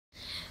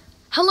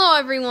Hello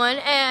everyone,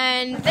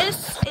 and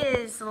this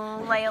is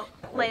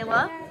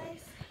Layla,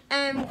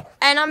 and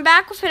I'm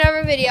back with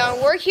another video.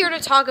 And we're here to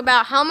talk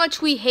about how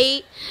much we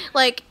hate,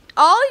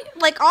 all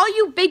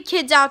you big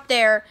kids out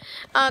there,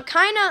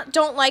 kind of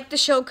don't like the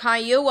show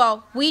Caillou.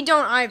 Well, we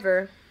don't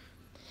either,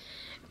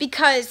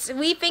 because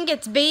we think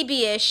it's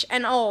babyish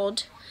and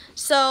old.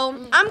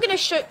 So I'm gonna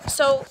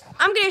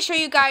show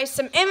you guys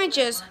some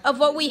images of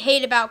what we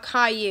hate about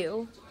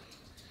Caillou.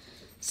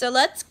 So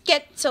let's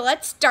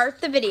start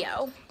the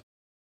video.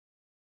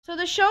 So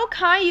the show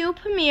Caillou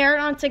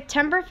premiered on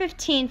September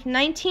 15th,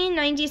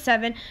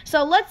 1997.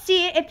 So let's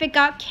see if it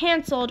got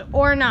canceled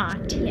or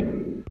not. Yeah.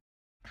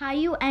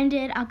 Caillou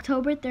ended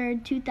October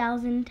 3rd,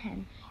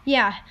 2010.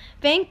 Yeah,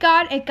 thank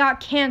God it got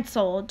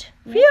canceled.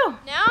 Phew.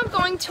 Now I'm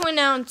going to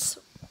announce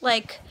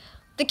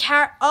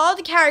all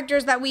the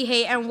characters that we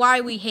hate and why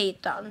we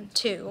hate them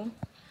too.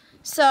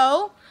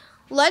 So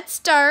let's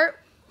start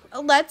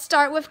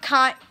with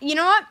You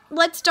know what?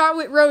 Let's start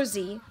with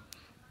Rosie.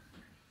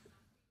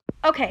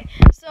 Okay,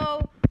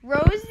 so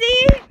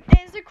Rosie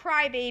is a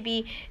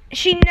crybaby.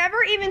 She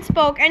never even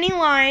spoke any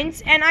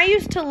lines, and I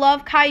used to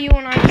love Caillou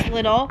when I was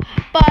little,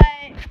 but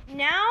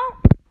now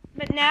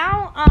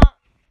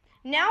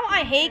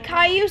I hate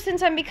Caillou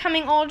since I'm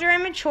becoming older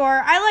and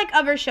mature. I like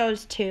other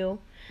shows too.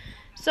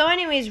 So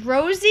anyways,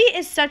 Rosie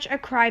is such a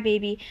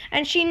crybaby,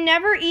 and she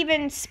never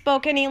even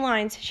spoke any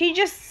lines.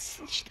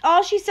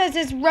 All she says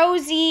is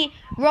Rosie,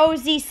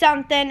 Rosie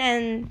something,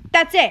 and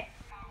that's it.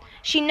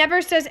 She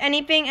never says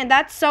anything, and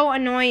that's so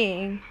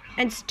annoying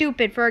and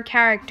stupid for a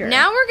character.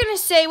 Now we're going to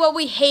say what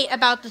we hate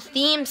about the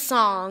theme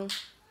song.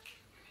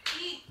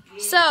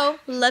 So,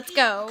 let's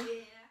go.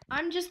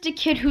 I'm just a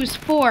kid who's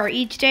 4.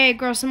 Each day I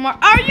grow some more.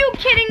 Are you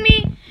kidding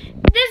me?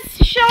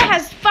 This show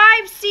has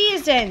 5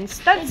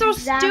 seasons. That's so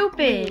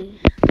stupid.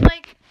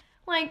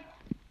 Like,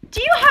 do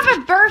you have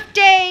a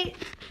birthday?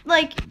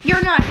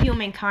 You're not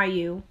human,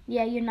 Caillou.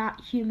 Yeah, you're not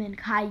human,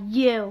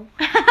 Caillou.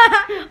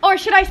 Or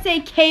should I say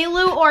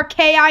Caillou or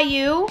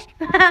K-I-U?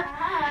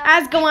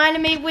 As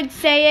Galanime would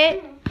say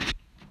it.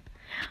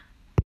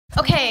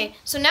 Okay,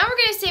 so now we're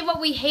going to say what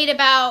we hate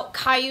about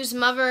Caillou's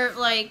mother,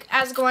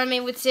 as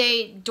Galanime would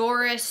say,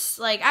 Doris.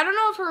 I don't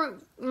know if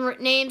her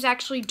name's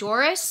actually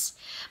Doris.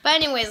 But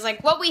anyways,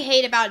 what we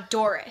hate about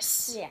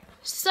Doris. Yeah.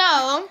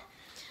 So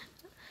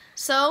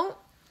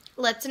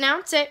let's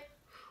announce it.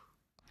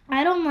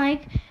 I don't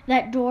like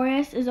that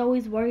Doris is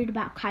always worried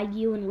about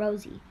Caillou and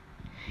Rosie.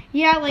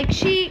 Yeah,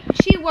 she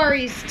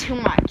worries too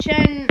much,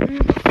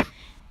 and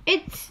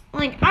it's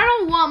I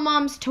don't want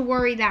moms to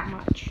worry that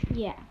much.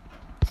 Yeah,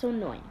 so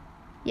annoying.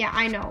 Yeah,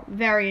 I know,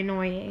 very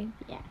annoying.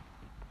 Yeah.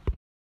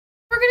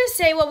 We're gonna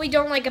say what we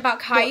don't like about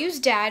Caillou's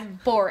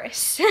dad,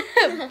 Boris.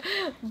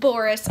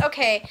 Boris.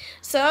 Okay,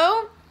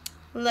 so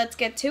let's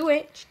get to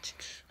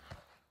it.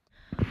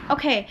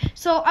 Okay,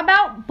 so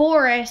about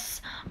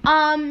Boris,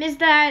 is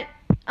that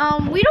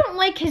we don't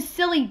like his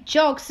silly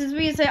jokes, as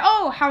we say,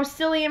 oh, how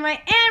silly am I?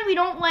 And we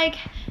don't like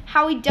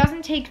how he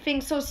doesn't take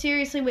things so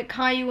seriously with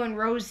Caillou and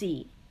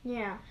Rosie.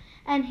 Yeah,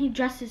 and he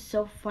dresses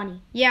so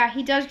funny. Yeah,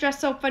 he does dress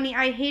so funny.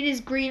 I hate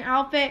his green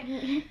outfit.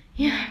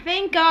 Yeah,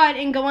 thank God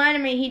in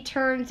Galanime he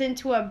turns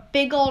into a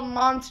big old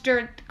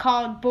monster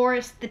called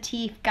Boris the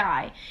Teeth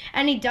Guy.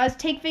 And he does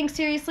take things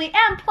seriously,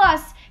 and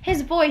plus,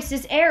 his voice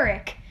is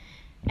Eric.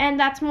 And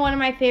that's one of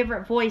my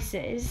favorite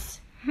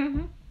voices.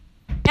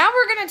 Now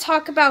we're going to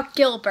talk about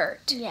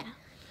Gilbert. Yeah.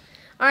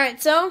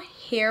 Alright, so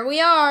here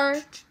we are.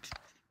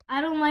 I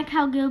don't like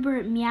how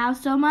Gilbert meows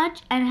so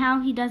much and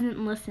how he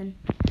doesn't listen.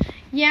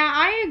 Yeah,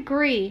 I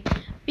agree.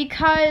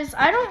 Because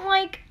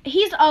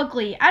he's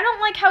ugly. I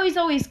don't like how he's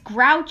always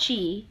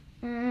grouchy.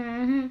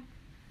 Mm-hmm.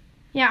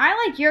 Yeah, I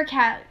like your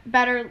cat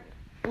better,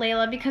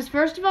 Layla, because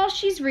first of all,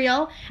 she's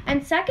real.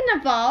 And second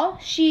of all,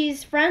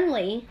 she's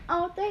friendly.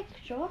 Oh, thanks,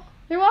 sure.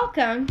 You're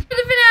welcome. For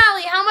the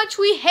finale, how much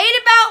we hate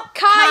about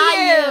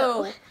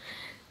Caillou.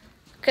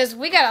 Because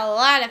we got a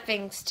lot of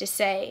things to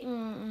say.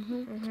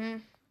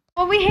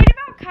 What we hate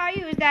about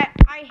Caillou is that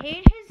I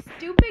hate his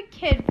stupid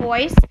kid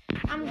voice.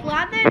 I'm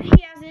glad that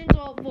he has an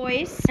adult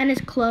voice. And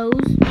his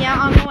clothes. Yeah,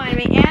 on the line.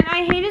 And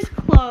I hate his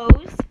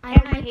clothes.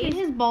 And I hate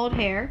his bald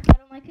hair. I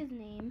don't like his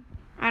name.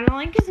 I don't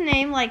like his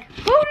name.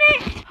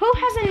 Who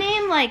has a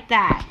name like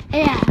that?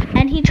 Yeah,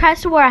 and he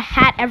tries to wear a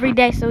hat every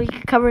day so he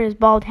can cover his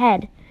bald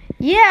head.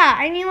 Yeah,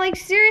 I mean,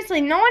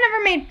 seriously, no one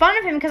ever made fun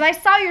of him, because I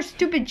saw your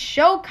stupid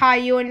show,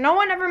 Caillou, and no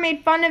one ever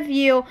made fun of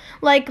you,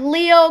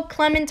 Leo,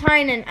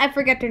 Clementine, and I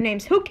forget their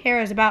names. Who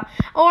cares about?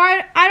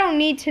 Or I don't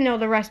need to know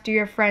the rest of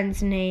your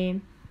friend's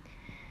name.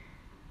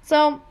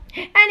 So,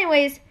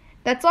 anyways,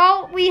 that's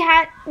all we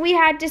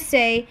had to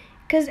say,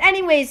 and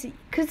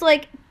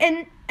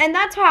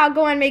that's how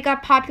Go and Make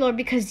got popular,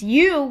 because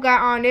you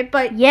got on it,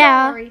 but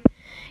yeah. Don't worry.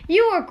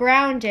 You were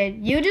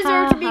grounded. You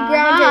deserve to be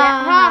grounded.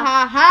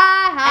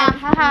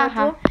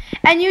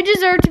 And you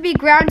deserve to be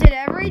grounded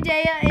every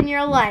day in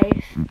your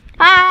life.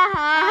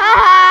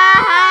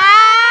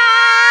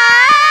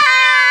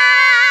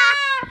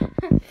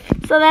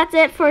 So that's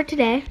it for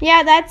today.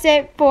 Yeah, that's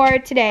it for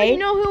today. You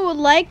know who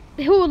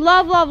who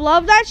love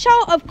that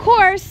show? Of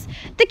course,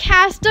 the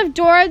cast of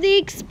Dora the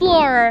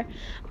Explorer.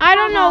 I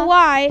don't know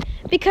why,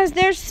 because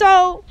they're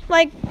so,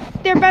 like,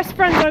 they're best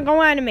friends on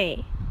Go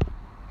Anime.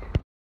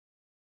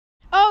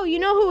 Oh, you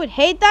know who would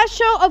hate that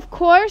show? Of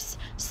course,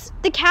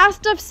 the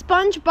cast of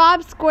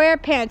SpongeBob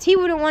SquarePants. He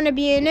wouldn't want to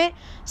be in it.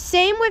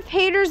 Same with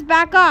Haters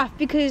Back Off,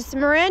 because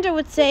Miranda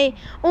would say,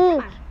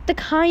 oh, the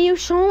Caillou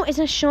show is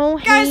a show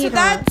hater. Guys, so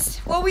that's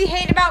what we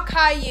hate about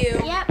Caillou.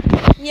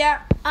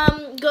 Yep.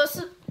 Go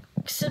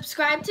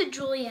subscribe to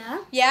Julia.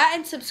 Yeah,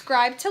 and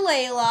subscribe to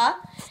Layla.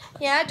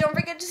 Yeah, don't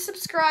forget to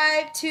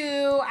subscribe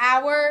to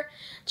our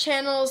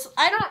channels.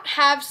 I don't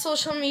have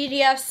social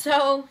media,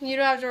 so you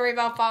don't have to worry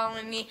about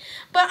following me.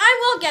 But I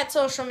will get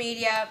social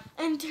media.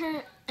 And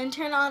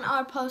turn on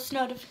our post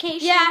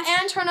notifications. Yeah,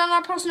 and turn on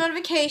our post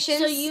notifications.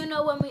 So you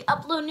know when we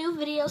upload new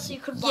videos, so you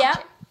could watch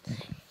it.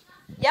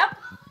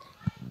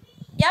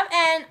 Yep,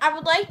 and I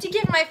would like to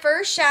give my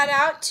first shout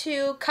out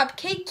to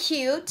Cupcake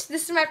Cute.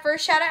 This is my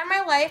first shout out in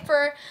my life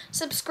for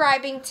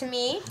subscribing to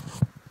me.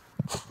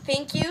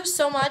 Thank you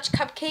so much,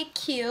 Cupcake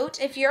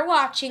Cute, if you're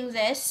watching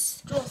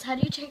this. Jules, how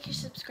do you check your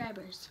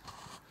subscribers?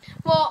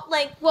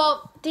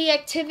 Well, the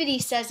activity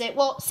says it.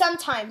 Well,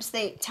 sometimes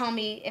they tell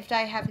me if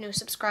I have new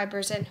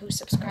subscribers and who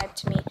subscribed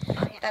to me.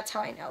 That's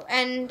how I know.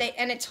 And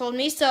it told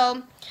me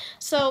so.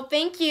 So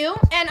thank you.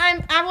 And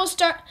I will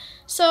start.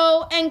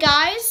 So, and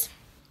guys,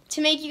 to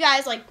make you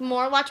guys like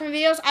more watch my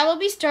videos, I will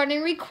be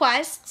starting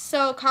requests.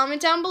 So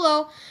comment down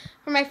below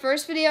for my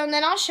first video, and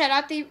then I'll shout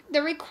out the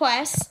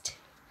request.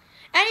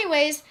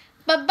 Anyways,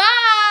 bye-bye.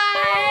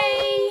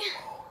 Bye.